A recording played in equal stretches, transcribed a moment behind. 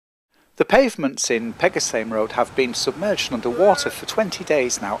The pavements in Petchkasem Road have been submerged under water for 20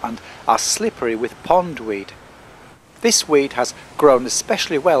 days now and are slippery with pondweed. This weed has grown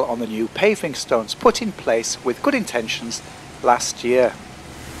especially well on the new paving stones put in place with good intentions last year.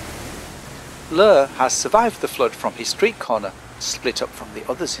 Lur has survived the flood from his street corner, split up from the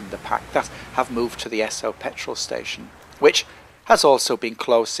others in the pack that have moved to the Esso petrol station, which has also been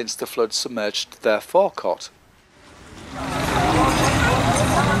closed since the flood submerged their forecourt.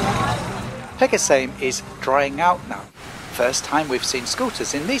 Petchkasem is drying out now. First time we've seen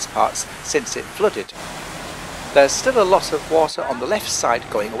scooters in these parts since it flooded. There's still a lot of water on the left side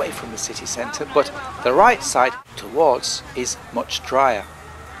going away from the city centre, but the right side towards is much drier.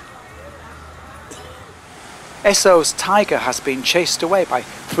 Esso's tiger has been chased away by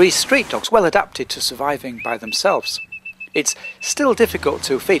 3 street dogs well adapted to surviving by themselves. It's still difficult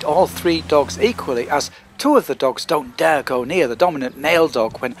to feed all 3 dogs equally, as 2 of the dogs don't dare go near the dominant male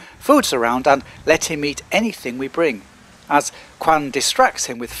dog when food's around and let him eat anything we bring. As Kwan distracts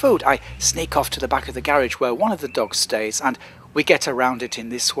him with food, I sneak off to the back of the garage where one of the dogs stays and we get around it in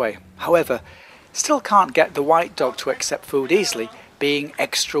this way. However, still can't get the white dog to accept food easily, being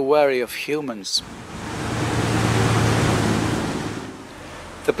extra wary of humans.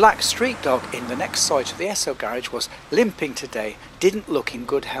 The black street dog in the next side to the Esso garage was limping today, didn't look in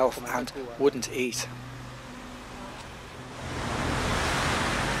good health and wouldn't eat.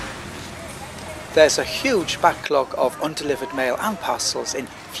 There's a huge backlog of undelivered mail and parcels in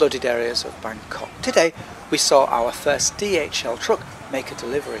flooded areas of Bangkok. Today we saw our first DHL truck make a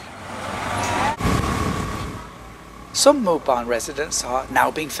delivery. Some Mooban residents are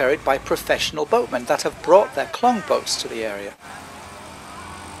now being ferried by professional boatmen that have brought their klong boats to the area.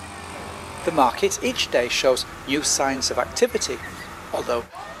 The market each day shows new signs of activity, although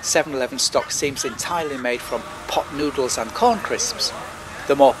 7-Eleven stock seems entirely made from pot noodles and corn crisps.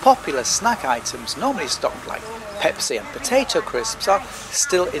 The more popular snack items normally stocked like Pepsi and potato crisps are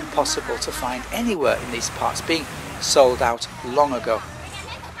still impossible to find anywhere in these parts, being sold out long ago.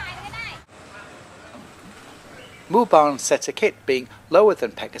 Mooban Settakit, being lower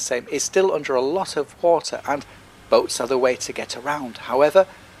than Petchkasem, is still under a lot of water and boats are the way to get around. However,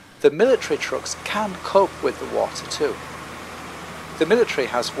 the military trucks can cope with the water too. The military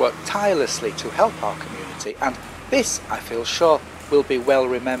has worked tirelessly to help our community, and this, I feel sure, will be well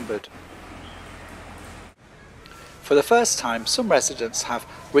remembered. For the first time, some residents have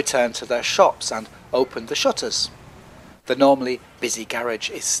returned to their shops and opened the shutters. The normally busy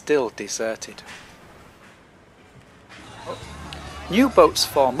garage is still deserted. New boats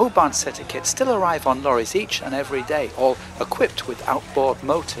for Mooban Settakit still arrive on lorries each and every day, all equipped with outboard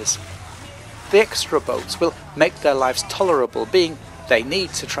motors. The extra boats will make their lives tolerable, being they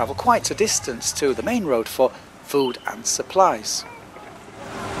need to travel quite a distance to the main road for food and supplies.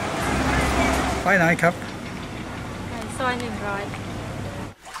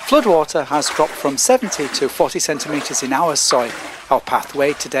 Floodwater has dropped from 70 to 40 centimetres in our soil. Our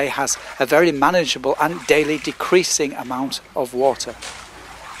pathway today has a very manageable and daily decreasing amount of water.